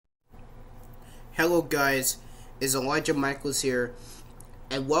Hello guys, is Elijah Michaels here,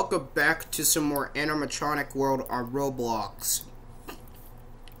 and welcome back to some more animatronic world on Roblox.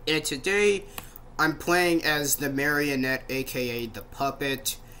 And today, I'm playing as the Marionette, aka the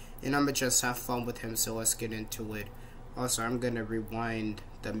Puppet, and I'm gonna just have fun with him, so let's get into it. Also, I'm gonna rewind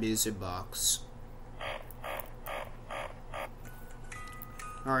the music box.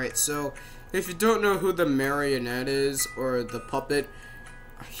 Alright, so, if you don't know who the Marionette is, or the Puppet,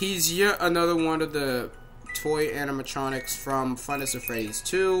 he's yet another one of the toy animatronics from Five Nights at Freddy's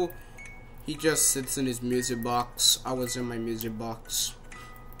 2. He just sits in his music box. I was in my music box.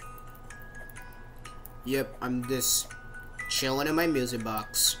 Yep, I'm just chilling in my music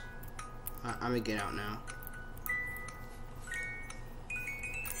box. I'm gonna get out now.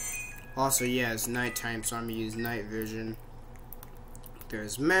 Also, yeah, it's nighttime, so I'm gonna use night vision.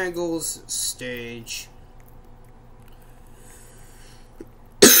 There's Mangle's stage.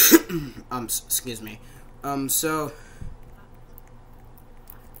 Excuse me. So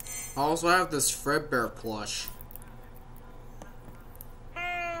I also have this Fredbear plush.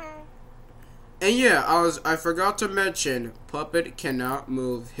 And yeah, I forgot to mention, Puppet cannot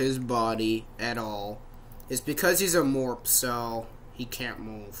move his body at all. It's because he's a morph, so he can't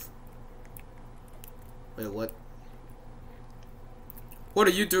move. Wait, what? What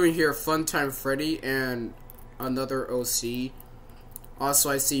are you doing here, Funtime Freddy and another OC? Also,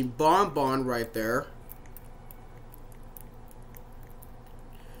 I see Bonbon right there.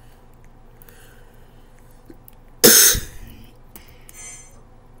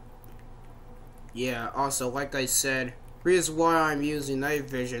 Yeah, also, like I said, reason why I'm using night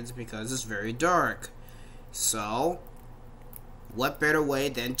vision is because it's very dark. So, what better way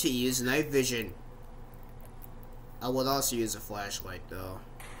than to use night vision? I would also use a flashlight, though.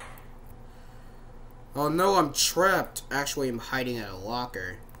 Oh no, I'm trapped. Actually, I'm hiding in a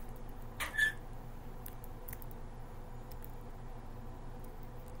locker.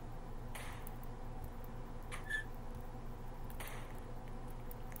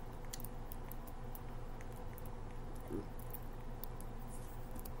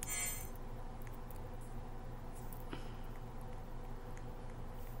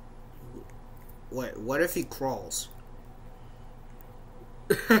 Wait, what if he crawls?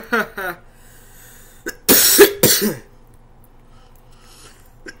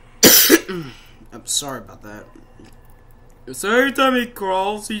 I'm sorry about that. So every time he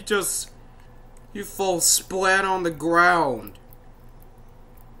crawls, you fall splat on the ground.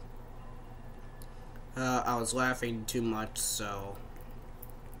 I was laughing too much, so.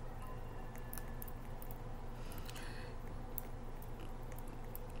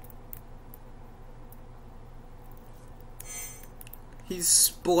 He's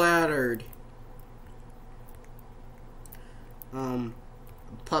splattered.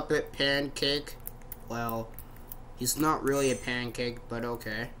 Puppet pancake. Well, he's not really a pancake, but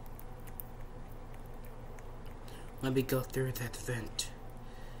okay. Let me go through that vent.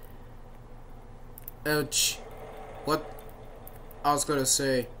 Ouch. What? I was gonna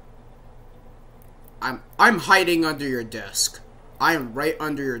say. I'm hiding under your desk. I am right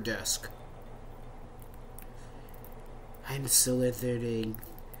under your desk. I'm slithering.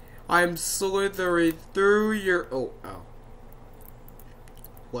 I'm slithering through your... Oh.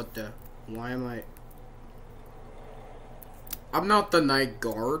 What the... Why am I... I'm not the night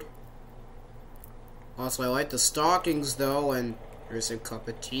guard. Also, I like the stockings, though, and there's a cup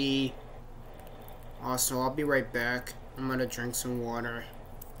of tea. Also, I'll be right back. I'm gonna drink some water.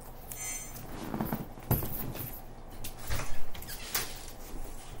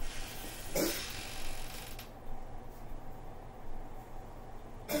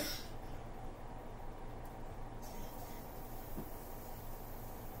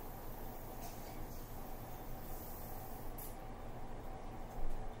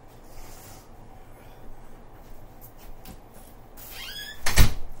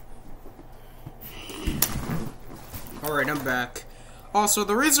 Alright, I'm back. Also,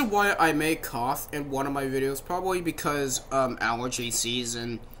 the reason why I may cough in one of my videos, probably because, allergy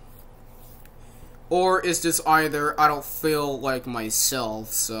season. Or is this either I don't feel like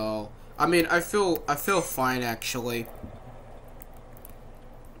myself, so... I mean, I feel fine, actually.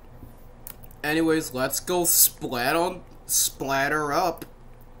 Anyways, let's go splatter up.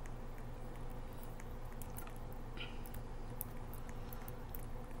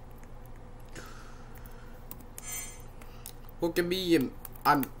 Look at me,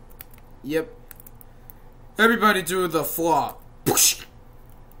 yep. Everybody do the flop.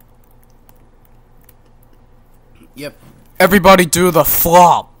 Yep. Everybody do the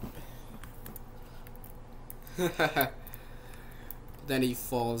flop. Then he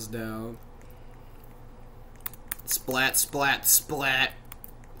falls down. Splat, splat, splat.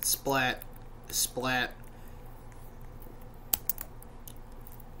 Splat, splat.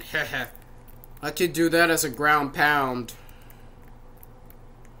 Heh. I could do that as a ground pound.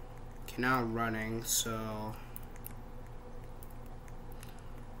 Okay, now I'm running, so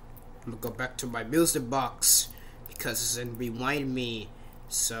I'm gonna go back to my music box because it's gonna rewind me.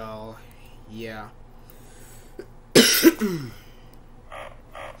 So, yeah.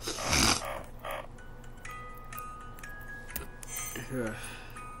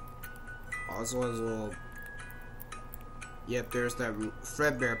 Also, as a little. Yep, there's that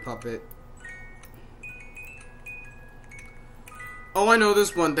Fredbear puppet. Oh, I know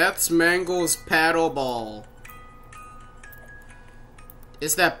this one. That's Mangle's paddle ball.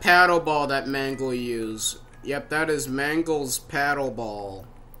 It's that paddle ball that Mangle used. Yep, that is Mangle's paddle ball.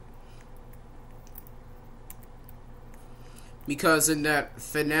 Because in that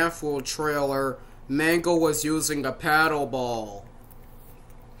FNAF World trailer, Mangle was using a paddle ball.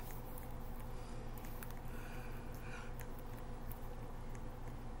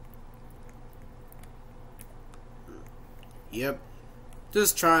 Yep.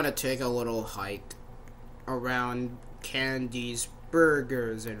 Just trying to take a little hike around Candy's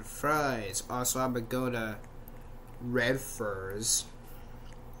burgers and fries. Also, I'm gonna go to Red Furs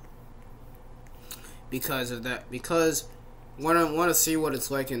because of that. Because I want to see what it's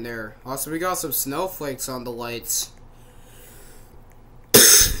like in there. Also, we got some snowflakes on the lights.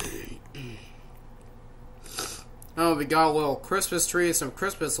 Oh, we got a little Christmas tree and some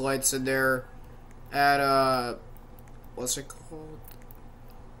Christmas lights in there at what's it called?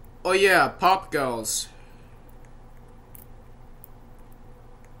 Oh yeah, Pop Goes.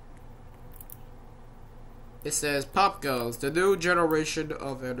 It says Pop Goes, the new generation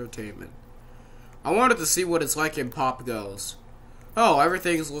of entertainment. I wanted to see what it's like in Pop Goes. Oh,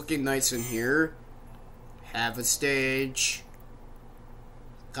 everything's looking nice in here. Have a stage.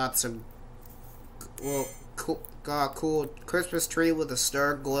 Got some got a cool Christmas tree with a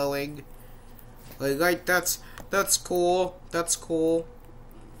star glowing. Like that's cool. That's cool.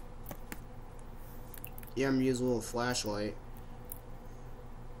 Yeah, I'm using a little flashlight.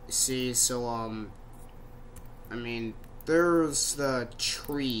 See, so I mean, there's the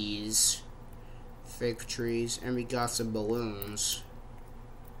trees, fake trees, and we got some balloons.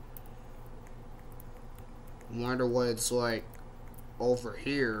 Wonder what it's like over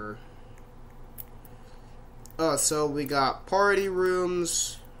here. Oh, so we got party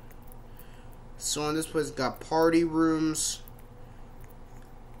rooms. So in this place, we got party rooms.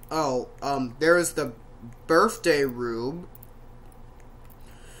 Oh, there's the birthday room.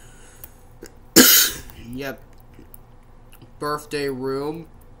 Yep. Birthday room.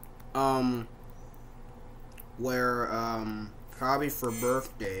 Where, probably for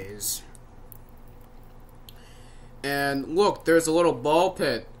birthdays. And look, there's a little ball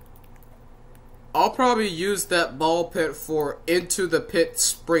pit. I'll probably use that ball pit for Into the Pit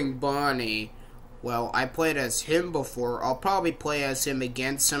Spring Bonnie. Well, I played as him before. I'll probably play as him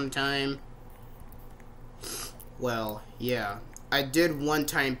again sometime. Well, yeah. I did one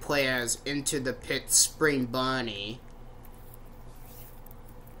time play as Into the Pit Spring Bonnie.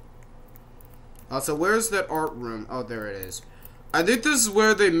 Also, where's that art room? Oh, there it is. I think this is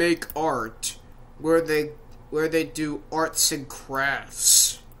where they make art. Where they do arts and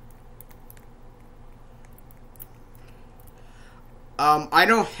crafts. I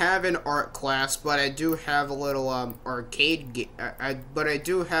don't have an art class, but I do have a little arcade game. But I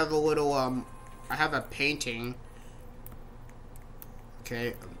do have a little I have a painting.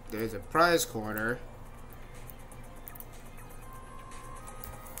 Okay, there's a prize corner.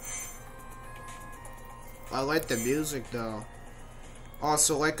 I like the music though.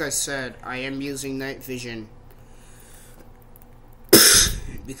 Also, like I said, I am using night vision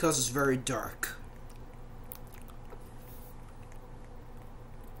because it's very dark.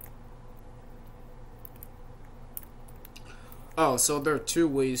 Oh, so there are two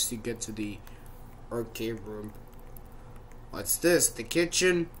ways to get to the arcade room. What's this? The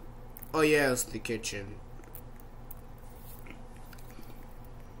kitchen? Oh yeah, it's the kitchen.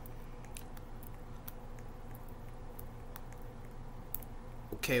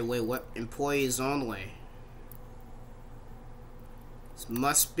 Okay, wait, what? Employees only. This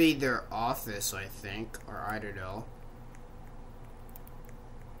must be their office, I think. Or I don't know.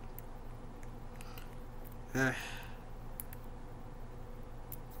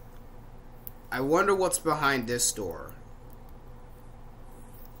 I wonder what's behind this door.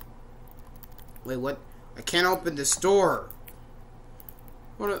 Wait, what? I can't open this door.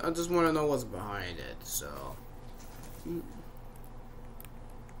 I just want to know what's behind it, so.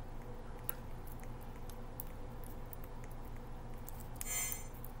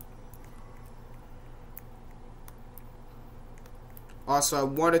 Also, I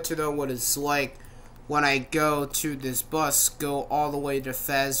wanted to know what it's like when I go to this bus, go all the way to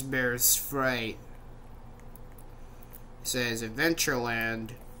Fazbear's Fright. It says Adventureland.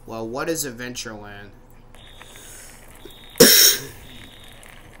 Well, what is Adventureland?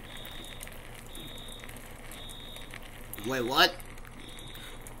 Wait, what?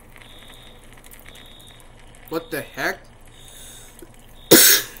 What the heck?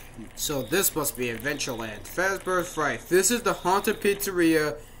 So this must be Adventureland. Fazbear's Fright. Visit the haunted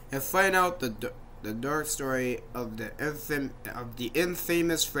pizzeria and find out the dark story of the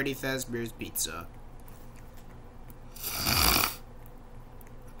infamous Freddy Fazbear's Pizza.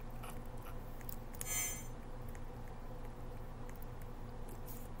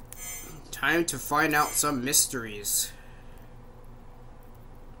 Time to find out some mysteries.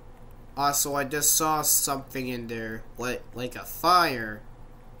 Also, I just saw something in there, like a fire.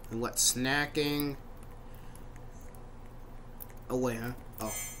 And what, snacking? Oh wait, huh?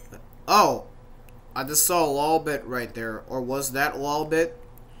 Oh. Oh! I just saw a lol bit right there. Or was that lol bit?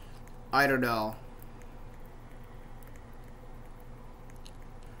 I don't know.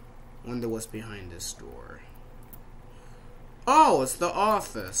 Wonder what's behind this door. Oh, it's the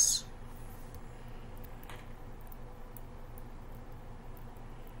office.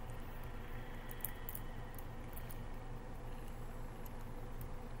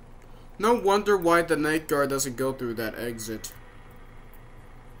 No wonder why the night guard doesn't go through that exit.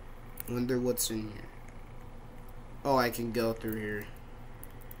 Wonder what's in here. Oh, I can go through here.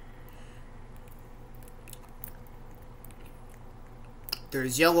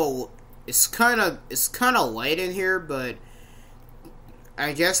 There's yellow. It's kind of light in here, but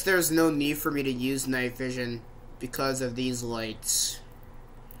I guess there's no need for me to use night vision because of these lights.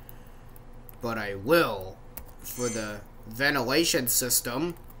 But I will for the ventilation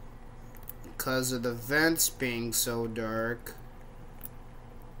system. Because of the vents being so dark.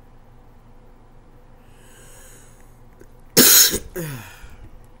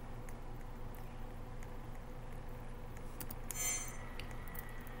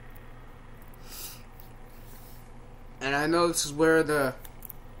 And I know this is where the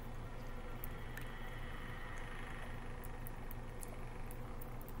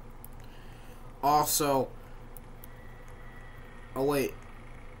also, oh wait,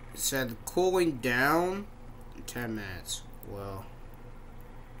 it said cooling down in 10 minutes. Well,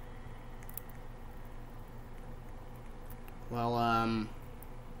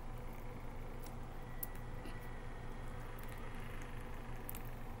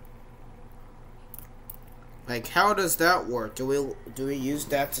 like, how does that work? Do we use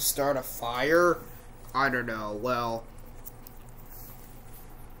that to start a fire? I don't know. Well,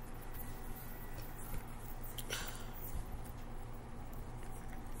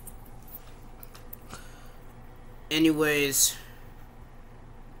 anyways,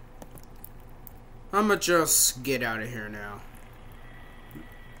 I'ma just get out of here now.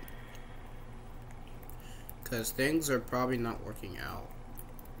 Because things are probably not working out.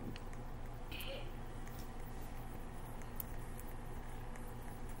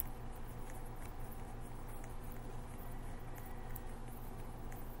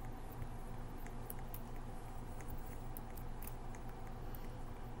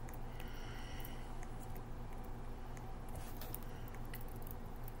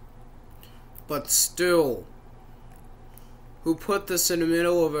 But still, who put this in the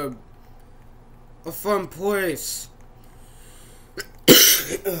middle of a fun place?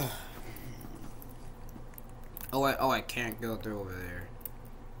 I can't go through over there.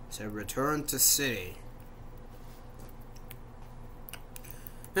 So return to city.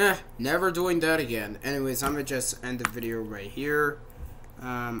 Never doing that again. Anyways, I'm gonna just end the video right here.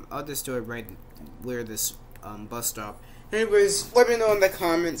 I'll just do it right where this bus stop. Anyways, let me know in the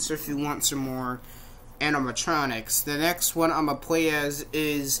comments if you want some more animatronics. The next one I'm gonna play as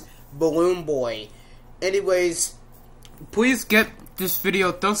is Balloon Boy. Anyways, please get this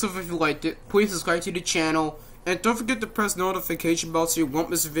video thumbs up if you liked it. Please subscribe to the channel. And don't forget to press notification bell so you won't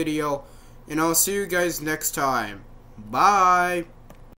miss a video. And I'll see you guys next time. Bye!